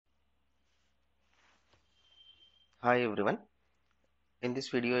Hi everyone. In this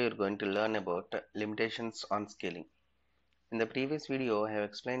video, you're going to learn about limitations on scaling. In the previous video, I have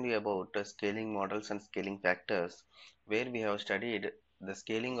explained you about scaling models and scaling factors, where we have studied the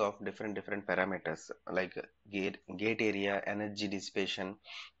scaling of different parameters like gate area, energy dissipation,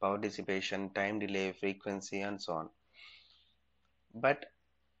 power dissipation, time delay, frequency, and so on. But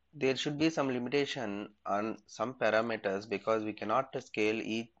there should be some limitation on some parameters because we cannot scale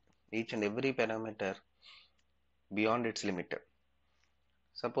each and every parameter beyond its limit.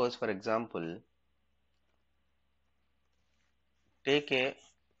 Suppose, for example, take a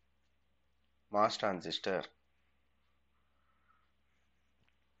MOS transistor.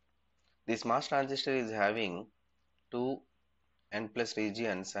 This MOS transistor is having two N plus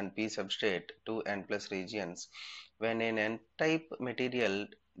regions and P substrate two N plus regions. When an N type material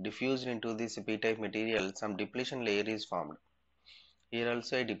diffused into this P type material, some depletion layer is formed. Here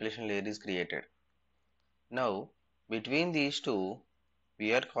also a depletion layer is created. Now between these two,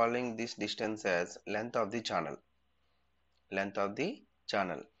 we are calling this distance as length of the channel. Length of the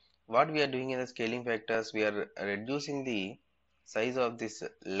channel. What we are doing in the scaling factors, we are reducing the size of this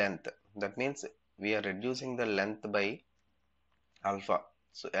length. That means we are reducing the length by alpha.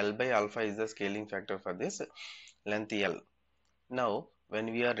 So L by alpha is the scaling factor for this length L. Now when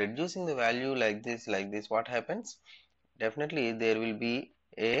we are reducing the value like this, what happens? Definitely there will be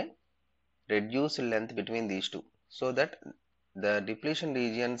a reduced length between these two, so that the depletion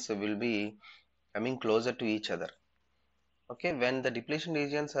regions will be coming closer to each other. Okay, when the depletion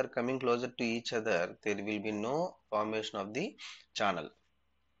regions are coming closer to each other, there will be no formation of the channel,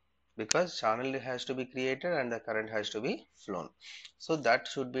 because channel has to be created and the current has to be flown. So that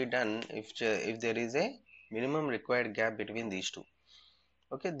should be done if there is a minimum required gap between these two.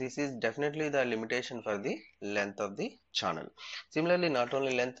 Okay, this is definitely the limitation for the length of the channel. Similarly, not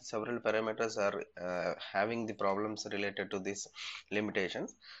only length, several parameters are having the problems related to this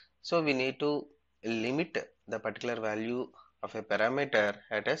limitations. So we need to limit the particular value of a parameter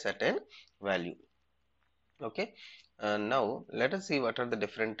at a certain value. Okay, now let us see what are the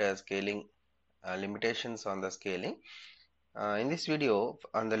different scaling limitations on the scaling. In this video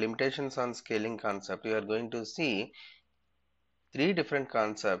on the limitations on scaling concept, we are going to see three different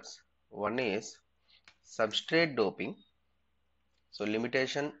concepts. One is substrate doping. So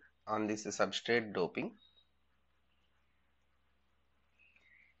limitation on this substrate doping.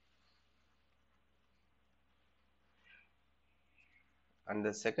 And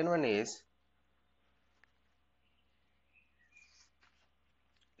the second one is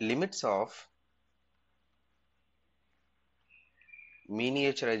limits of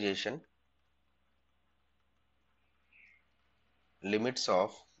miniaturization. Limits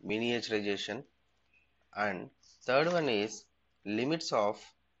of miniaturization. And third one is limits of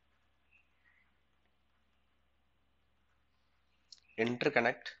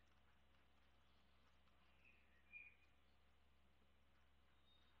interconnect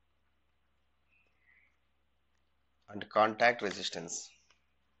and contact resistance.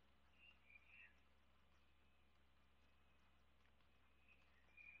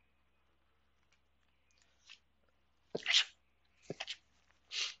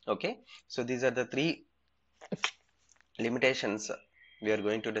 Okay, so these are the three limitations we are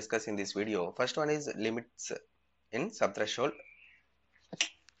going to discuss in this video. First one is limits in subthreshold,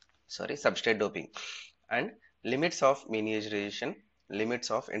 substrate doping, and limits of miniaturization,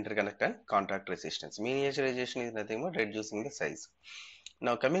 limits of interconnect and contact resistance. Miniaturization is nothing but reducing the size.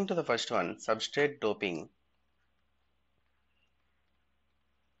 Now coming to the first one, substrate doping.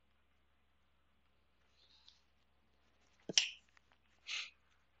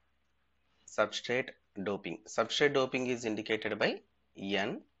 Substrate doping. Substrate doping is indicated by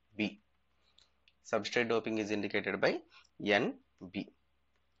NB. Substrate doping is indicated by NB.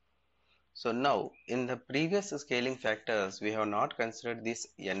 So now in the previous scaling factors, we have not considered this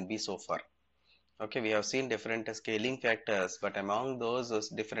NB so far. Okay, we have seen different scaling factors, but among those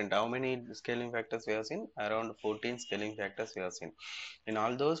different, how many scaling factors we have seen? Around 14 scaling factors we have seen. In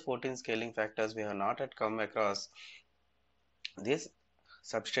all those 14 scaling factors, we have not yet come across this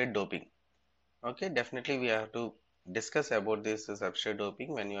substrate doping. Okay, definitely we have to discuss about this substrate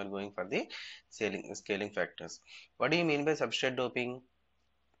doping when you are going for the scaling factors. What do you mean by substrate doping?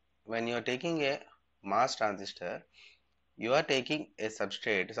 When you are taking a MOS transistor, you are taking a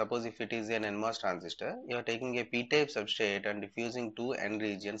substrate. Suppose if it is an NMOS transistor, you are taking a p-type substrate and diffusing two N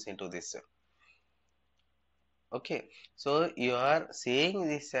regions into this. Okay, so you are saying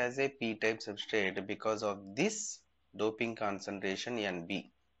this as a p-type substrate because of this doping concentration NB.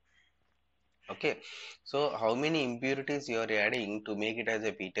 Okay, so how many impurities you are adding to make it as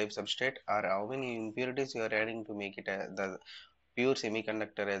a p-type substrate, or how many impurities you are adding to make it as the pure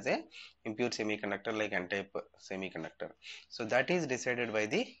semiconductor as a impure semiconductor like n-type semiconductor. So that is decided by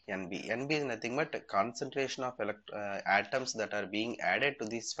the NB. NB is nothing but concentration of atoms that are being added to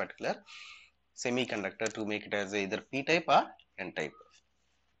this particular semiconductor to make it as either p-type or n-type.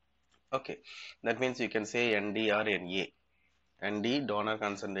 Okay, that means you can say ND or Na. ND donor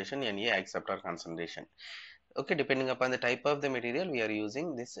concentration, Na acceptor concentration. Okay, depending upon the type of the material, we are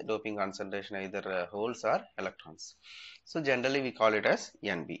using this doping concentration, either holes or electrons. So generally we call it as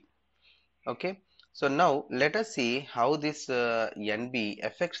NB. Okay, so now let us see how this NB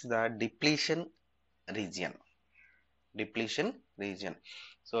affects the depletion region. Depletion region.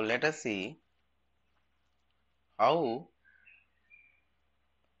 So let us see how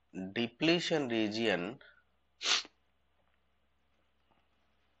depletion region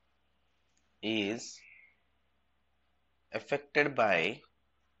is affected by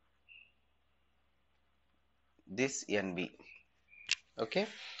this NB. Okay,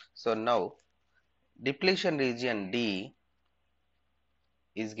 so now depletion region D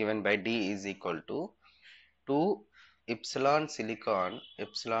is given by D is equal to 2 epsilon silicon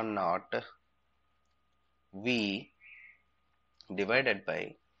epsilon naught V divided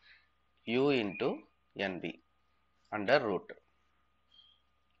by Q into NB under root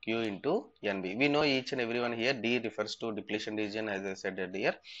Q into NB. We know each and everyone here D refers to depletion region, as I said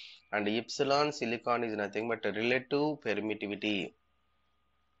earlier, and epsilon silicon is nothing but relative permittivity.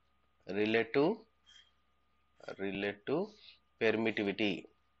 Relative permittivity.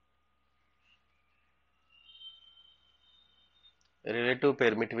 Relative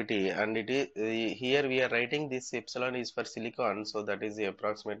permittivity, and it is here we are writing this epsilon is for silicon, so that is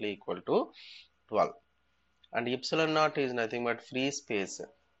approximately equal to 12, and epsilon naught is nothing but free space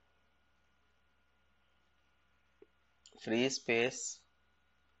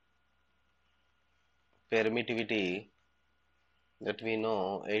permittivity, that we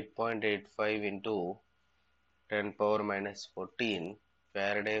know 8.85 into 10 power minus 14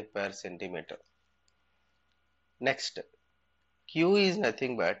 Faraday per centimeter. Next, Q is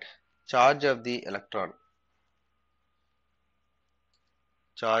nothing but charge of the electron,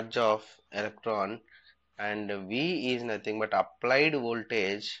 and V is nothing but applied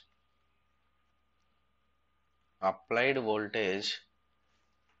voltage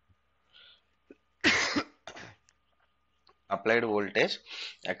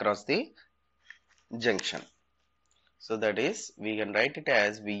across the junction. So that is, we can write it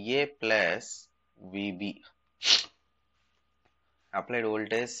as VA plus VB. Applied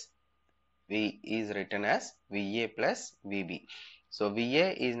voltage V is written as VA plus VB. So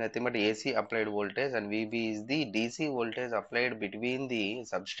VA is nothing but AC applied voltage, and VB is the DC voltage applied between the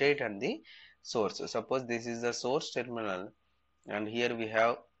substrate and the source. Suppose this is the source terminal, and here we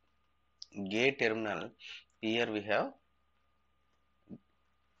have gate terminal, here we have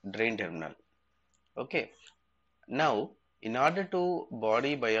drain terminal. Okay, now in order to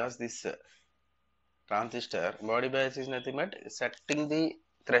body bias this transistor, body bias is nothing but setting the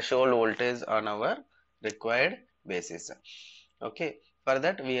threshold voltage on our required basis. Okay, for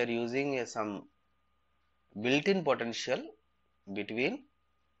that we are using some built-in potential between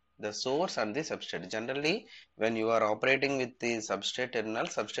the source and the substrate. Generally, when you are operating with the substrate terminal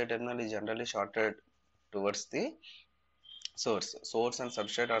is generally shorted towards the source. Source and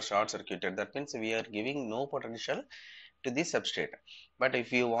substrate are short circuited. That means we are giving no potential to the substrate. But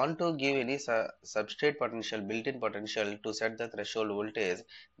if you want to give any substrate potential, built-in potential to set the threshold voltage,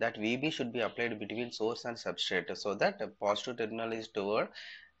 that VB should be applied between source and substrate, so that the positive terminal is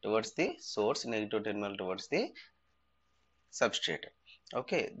towards the source, negative terminal towards the substrate.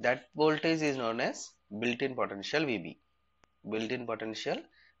 Okay, that voltage is known as built-in potential VB. Built-in potential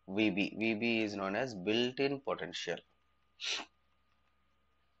VB. VB is known as built-in potential.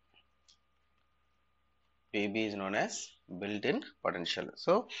 VB is known as built-in potential.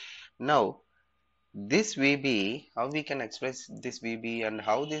 So now this VB, how we can express this VB and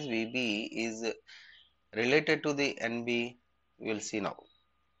how this VB is related to the NB, we will see now,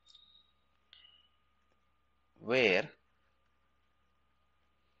 where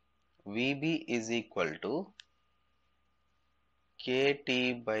VB is equal to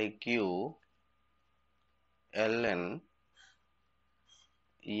KT by Q ln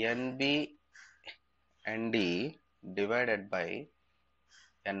NB ND divided by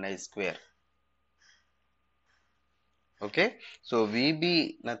Ni square. Okay, so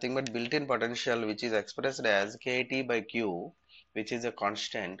VB nothing but built-in potential, which is expressed as KT by Q, which is a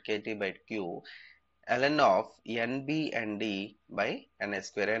constant KT by Q ln of Nb and D by Na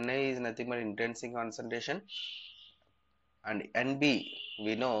square. Na is nothing but intrinsic concentration, and Nb,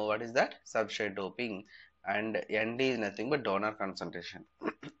 we know what is that? Substrate doping, and Nd is nothing but donor concentration.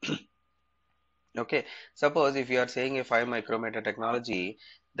 Okay, suppose if you are saying a 5 micrometer technology,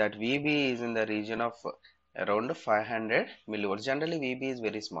 that Vb is in the region of around 500 millivolts. Generally Vb is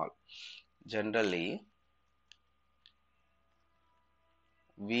very small. Generally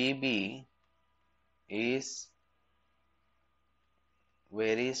Vb is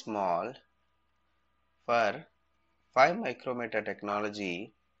very small for 5 micrometer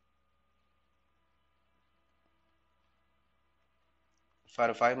technology.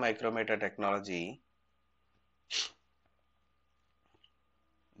 For 5 micrometer technology,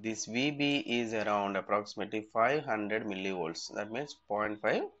 this Vb is around approximately 500 millivolts. That means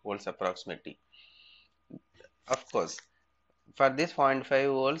 0.5 volts approximately. Of course, for this 0.5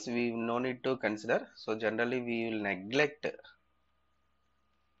 volts, we no need to consider. So generally, we will neglect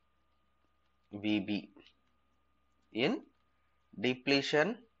Vb in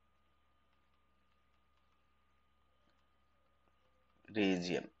depletion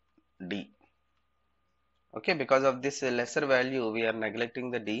region D. Okay, because of this lesser value, we are neglecting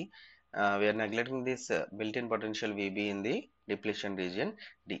the D. We are neglecting this built-in potential Vb in the depletion region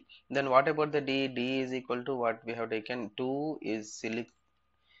D. Then what about the D? D is equal to what we have taken. 2 is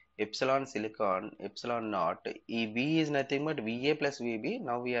epsilon silicon epsilon naught. V is nothing but Va plus Vb.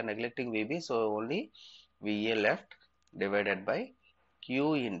 Now we are neglecting Vb, so only Va left, divided by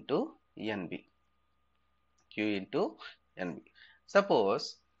Q into Nb. Q into Nb.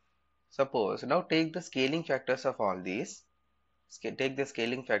 Suppose now take the scaling factors of all these. Take the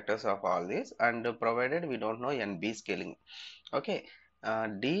scaling factors of all these, and provided we don't know Nb scaling. Okay,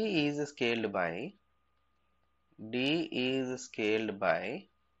 D is scaled by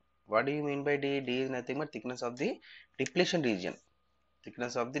what do you mean by D? D is nothing but thickness of the depletion region.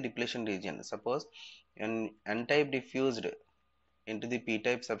 Thickness of the depletion region. Suppose an N-type diffused into the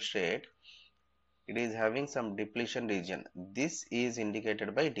P-type substrate, it is having some depletion region. This is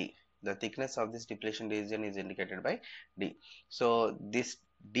indicated by D. The thickness of this depletion region is indicated by D. So this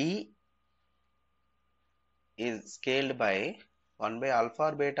D is scaled by 1 by alpha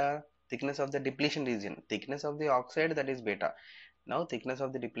or beta. Thickness of the depletion region. Thickness of the oxide, that is beta. Now thickness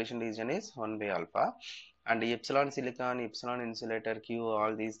of the depletion region is 1 by alpha, and epsilon silicon, epsilon insulator, Q,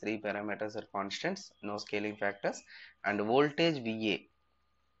 all these three parameters are constants, no scaling factors. And voltage Va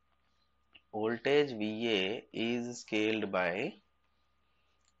is scaled by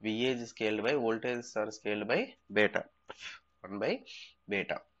voltages are scaled by beta, 1 by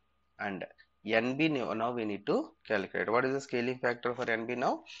beta. And Nb, now we need to calculate what is the scaling factor for Nb.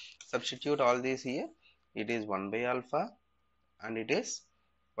 Now substitute all these here. It is 1 by alpha and it is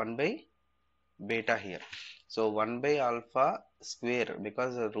 1 by beta here. So 1 by alpha square,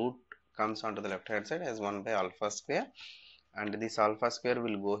 because the root comes onto the left hand side as 1 by alpha square, and this alpha square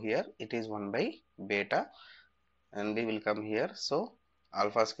will go here. It is 1 by beta, and we will come here. So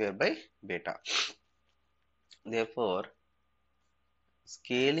alpha square by beta. Therefore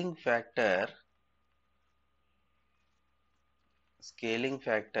scaling factor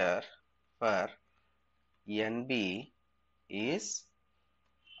for Nb is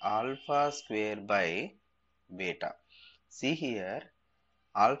alpha square by beta. See here,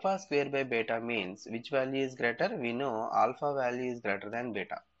 alpha square by beta means which value is greater? We know alpha value is greater than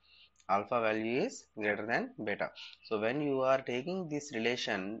beta. Alpha value is greater than beta. So when you are taking this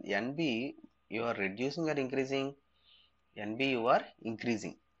relation, Nb, you are reducing or increasing? Nb you are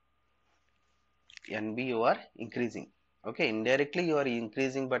increasing. Nb you are increasing. Okay, indirectly you are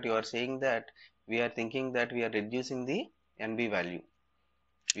increasing, but you are saying that we are thinking that we are reducing the Nb value.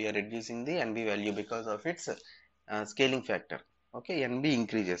 We are reducing the Nb value because of its scaling factor. Okay, Nb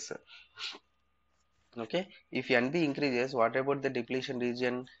increases. Okay, if Nb increases, what about the depletion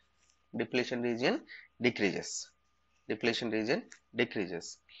region? Depletion region decreases. Depletion region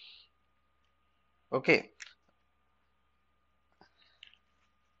decreases. Okay,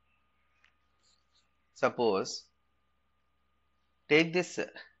 suppose take this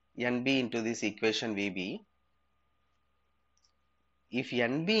Nb into this equation Vb. If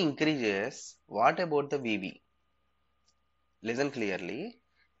Nb increases, what about the Vb? Listen clearly.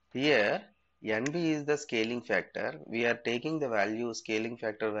 Here Nb is the scaling factor. We are taking the value, scaling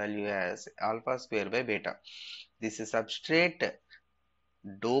factor value, as alpha square by beta. This substrate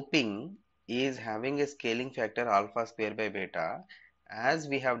doping is having a scaling factor alpha square by beta. As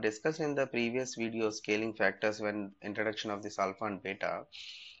we have discussed in the previous video, scaling factors when introduction of this alpha and beta,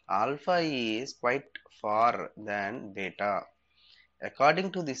 alpha is quite far than beta.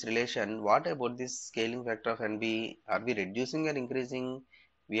 According to this relation, what about this scaling factor of NB? Are we reducing or increasing?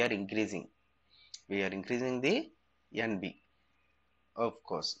 We are increasing. We are increasing the NB. Of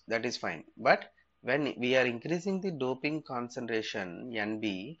course, that is fine. But when we are increasing the doping concentration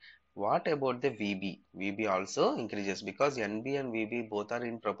NB, what about the VB? VB also increases because NB and VB both are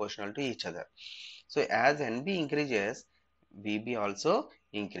in proportional to each other. So as NB increases, VB also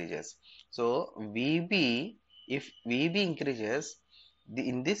increases. So VB, if VB increases,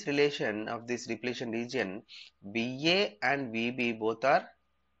 in this relation of this depletion region, VA and VB both are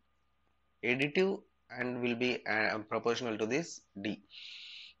additive and will be proportional to this D.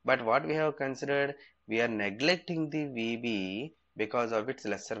 But what we have considered, we are neglecting the VB because of its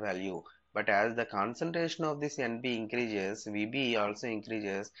lesser value. But as the concentration of this NB increases, VB also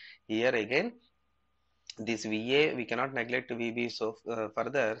increases. Here again, this VA, we cannot neglect VB so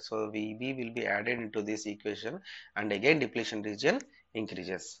further. So VB will be added into this equation, and again depletion region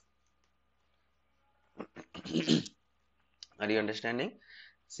increases. Are you understanding?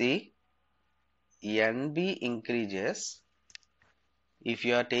 See, NB increases if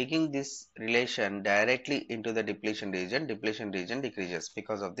you are taking this relation directly into the depletion region decreases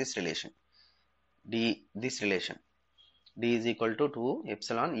because of this relation. This relation D is equal to 2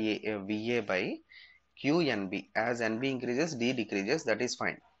 epsilon VA by QNB. As NB increases, D decreases. That is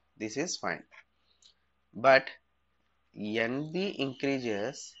fine. This is fine. But NB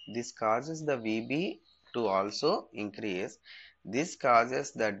increases, this causes the VB to also increase. This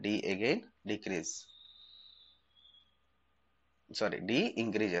causes the D again decrease. Sorry, D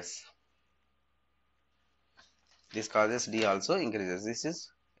increases. This causes D also increases. This is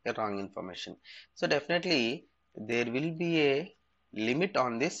a wrong information. So definitely there will be a limit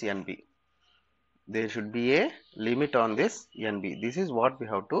on this NB. There should be a limit on this NB. This is what we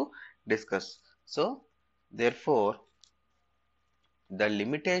have to discuss. So therefore the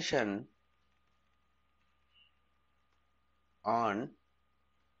limitation on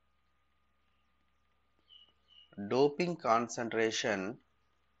doping concentration,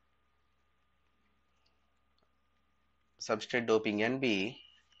 substrate doping NB,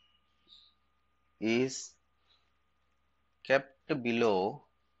 is kept below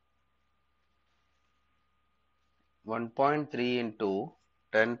 1.3 into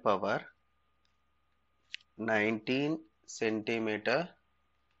 10 power 19 centimeter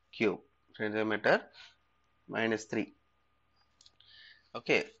cube, centimeter minus 3.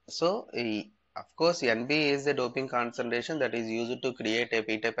 Okay, so of course NB is the doping concentration that is used to create a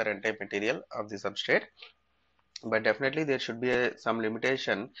p-type or n-type material of the substrate, but definitely there should be some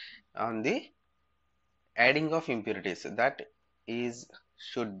limitation on the adding of impurities. That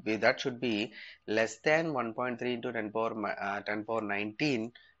should be less than 1.3 into 10 power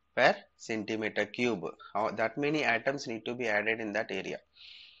 19 per centimeter cube. That many atoms need to be added in that area.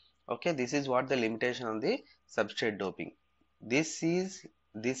 Okay, this is what the limitation on the substrate doping. This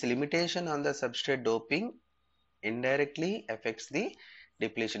limitation on the substrate doping indirectly affects the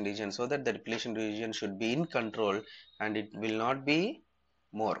depletion region, so that the depletion region should be in control and it will not be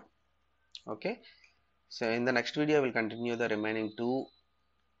more. Okay, so in the next video I will continue the remaining two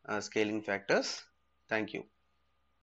scaling factors. Thank you.